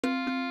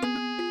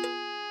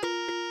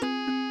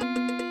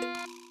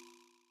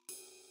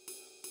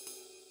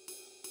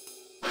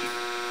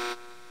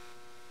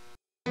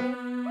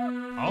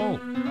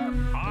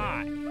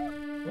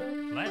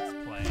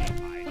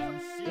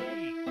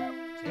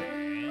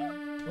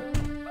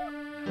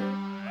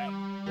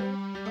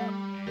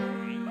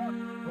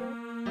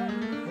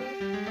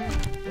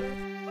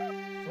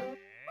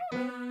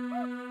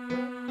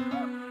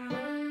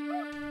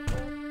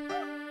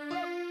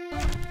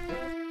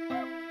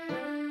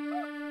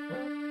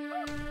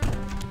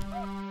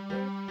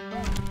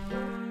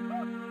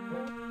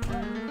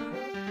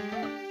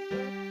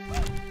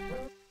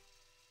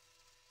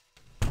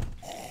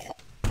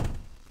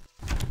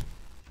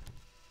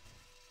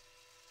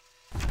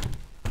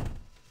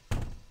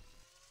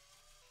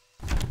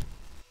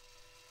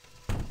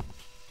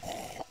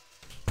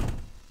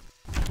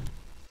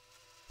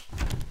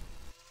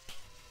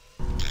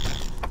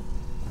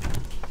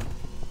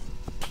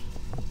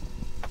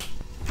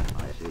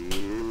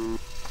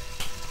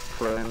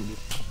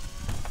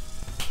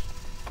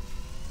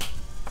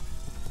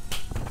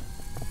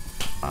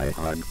I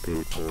hug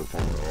people for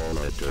all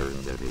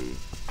eternity.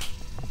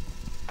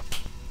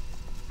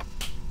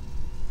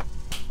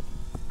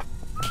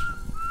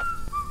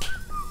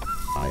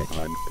 I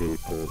hug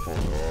people for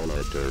all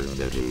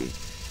eternity.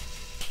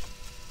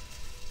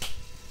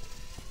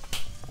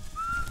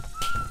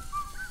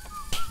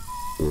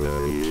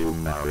 Will you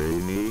marry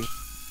me?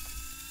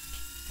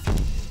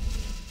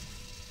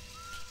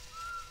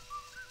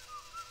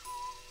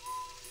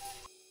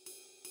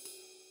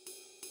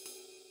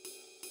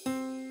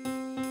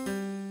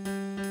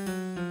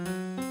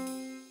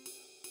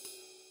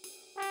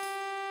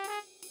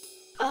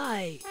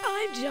 Hi,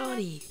 I'm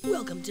Johnny.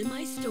 Welcome to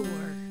my store.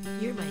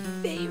 You're my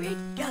favorite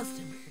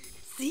customer.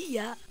 See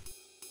ya.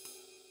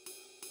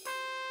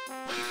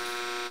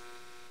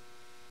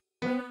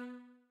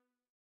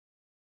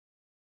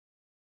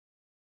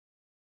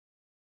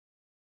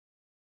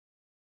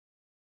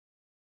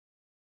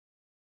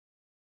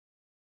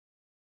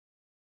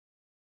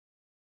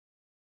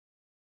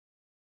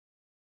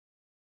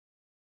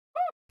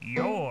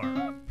 You're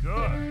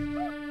good.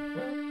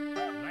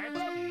 Let's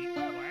keep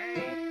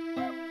playing.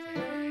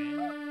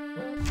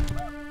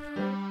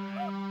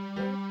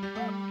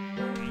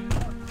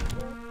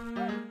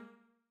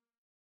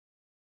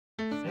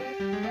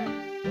 10,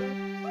 9,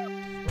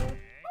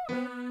 8,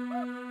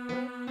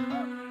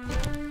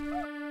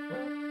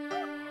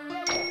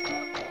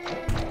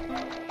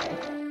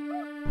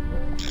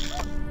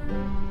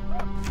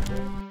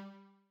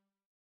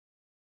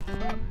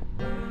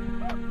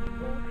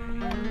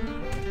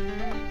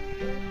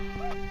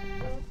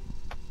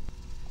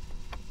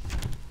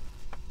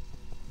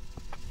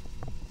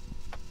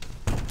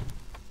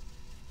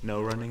 No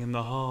running in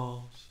the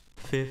halls.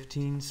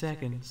 15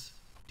 seconds.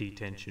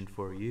 Detention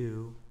for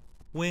you.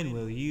 When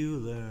will you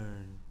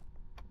learn?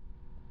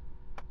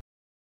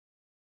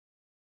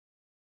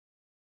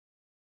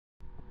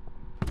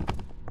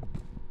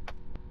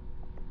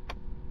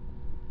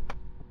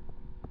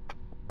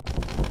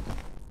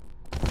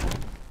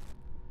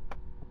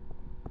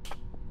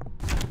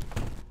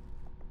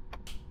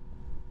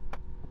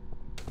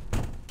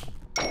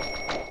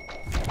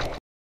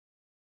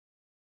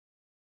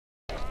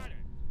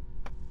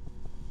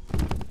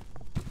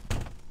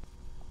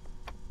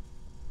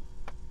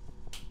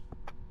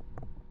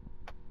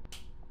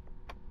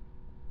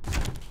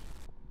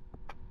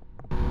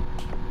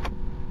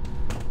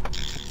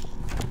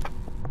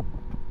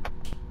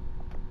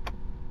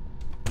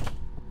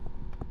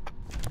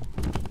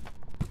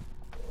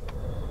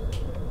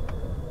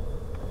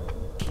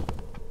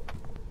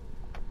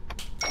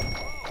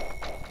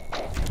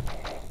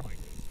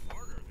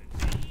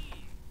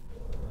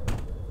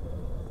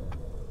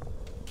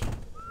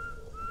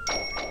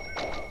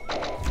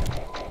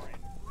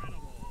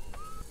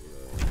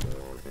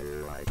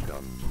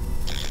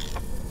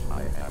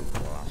 I have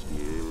lost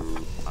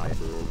you. I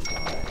will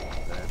find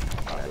that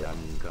I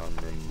am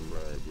coming,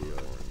 ready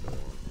or not.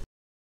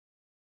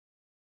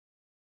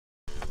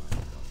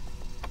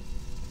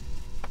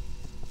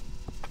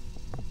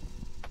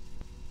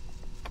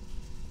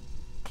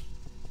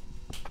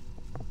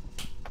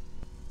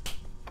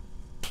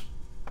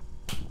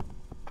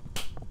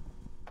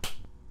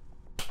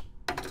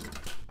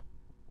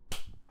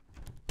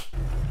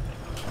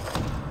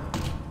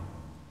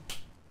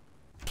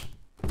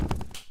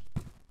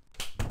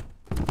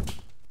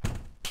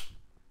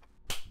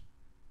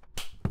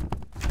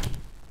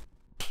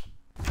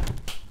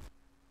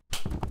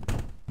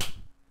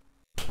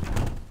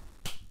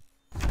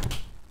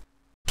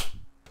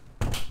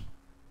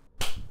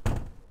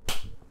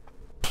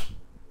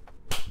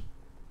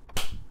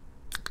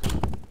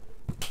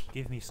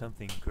 Give me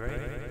something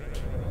great.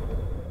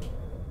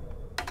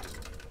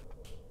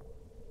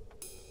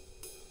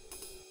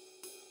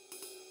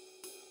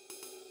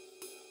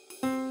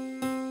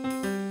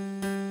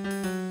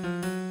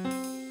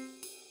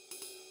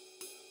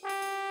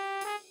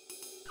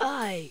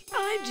 Hi,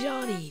 I'm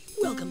Johnny.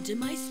 Welcome to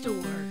my store.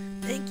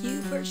 Thank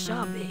you for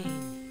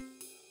shopping.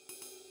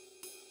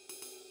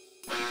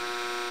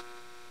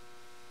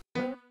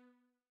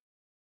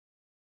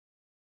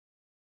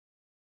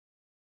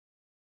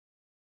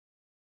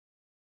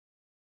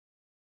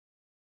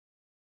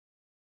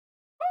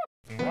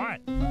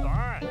 What?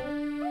 Fun! 10,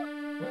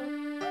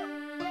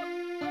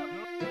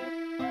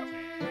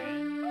 9,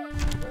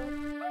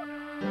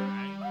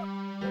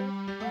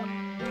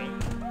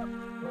 8, 6.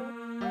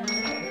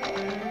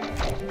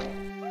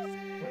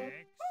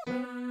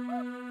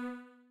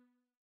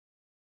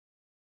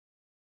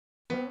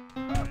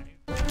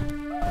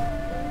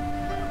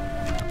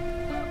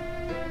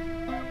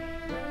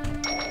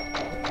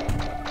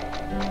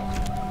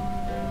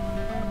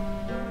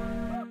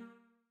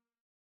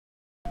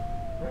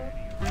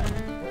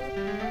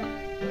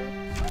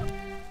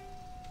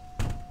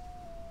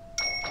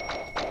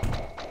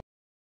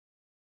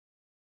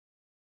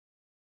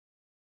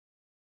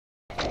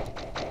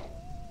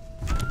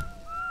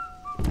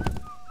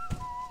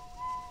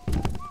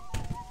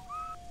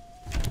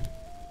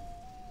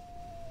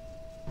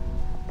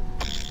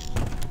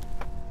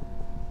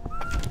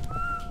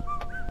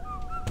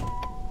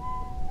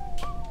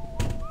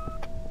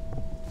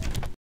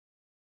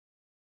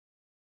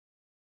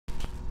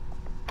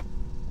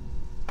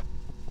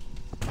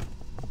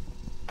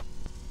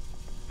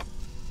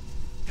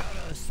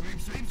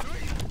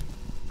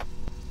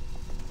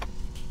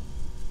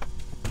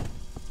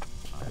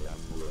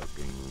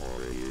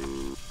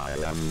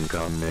 am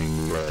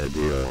coming,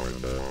 ready or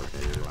not,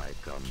 here I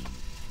come.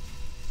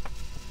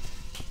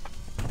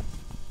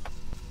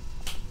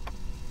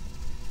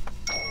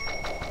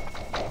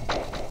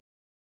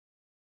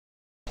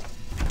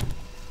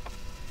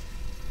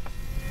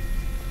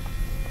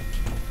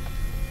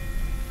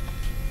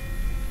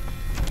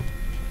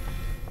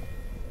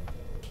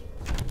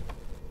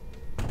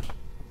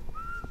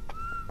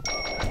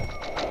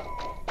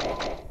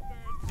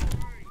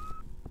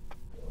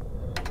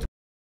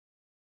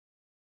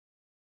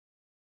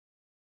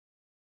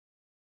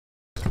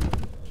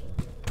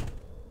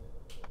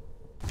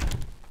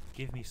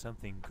 Give me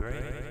something great.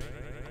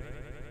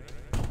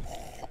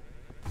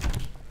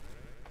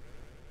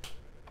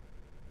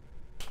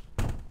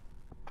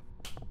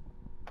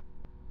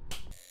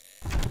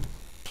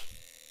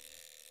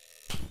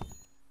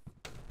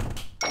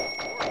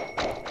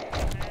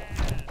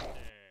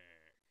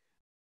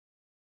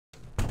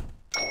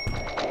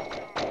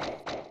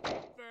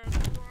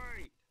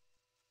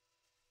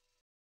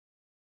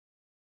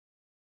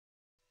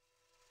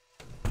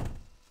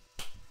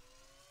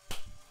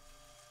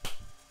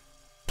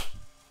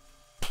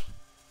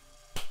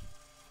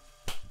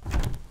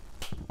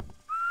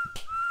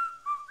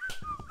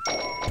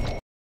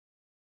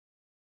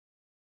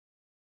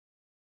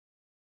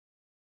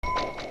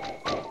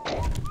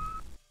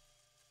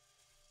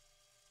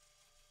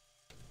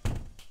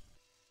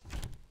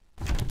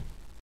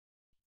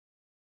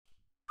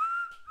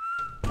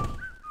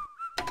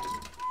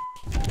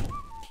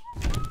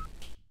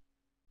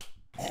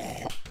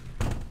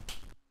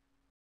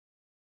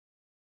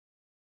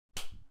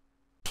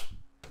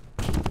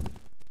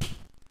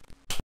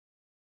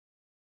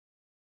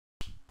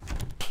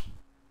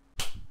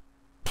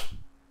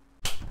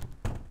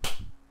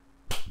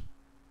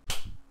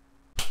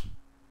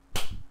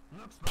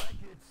 Looks like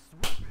it's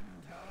sweeping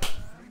time.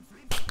 Sweep,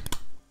 sweep, sweep.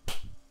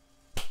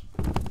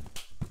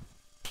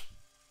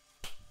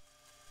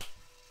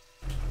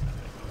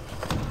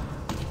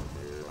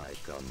 Here I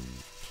come.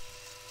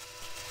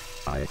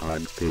 I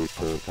hunt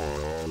people for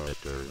all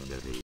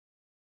eternity.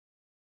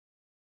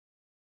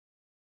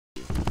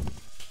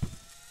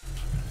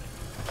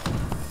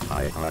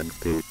 I hunt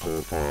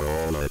people for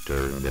all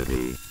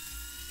eternity.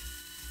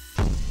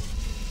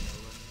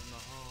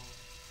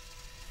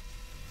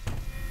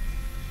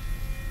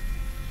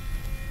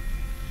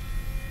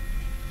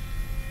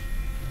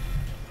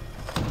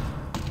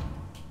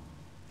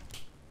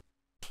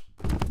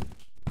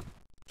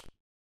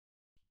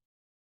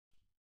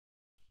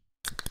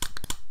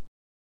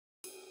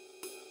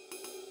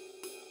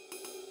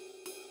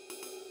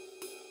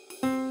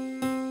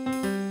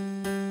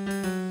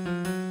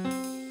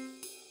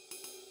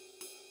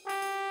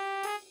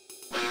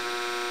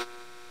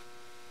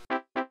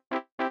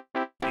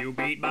 You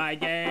beat my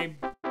game.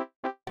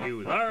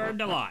 You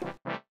learned a lot.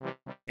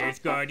 It's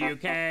good you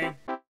came,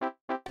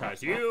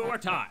 'cause you were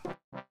taught.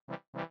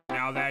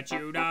 Now that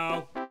you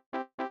know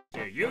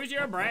to use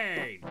your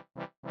brain,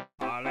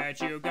 I'll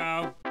let you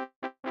go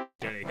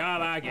till you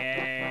come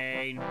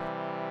again.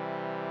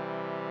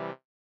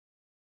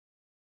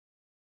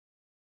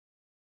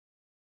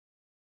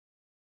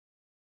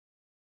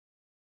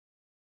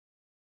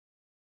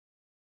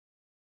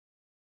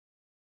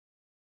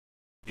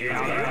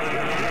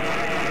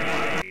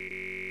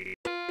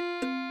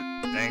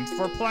 Thanks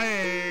for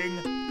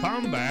playing.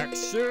 Come back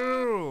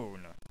soon.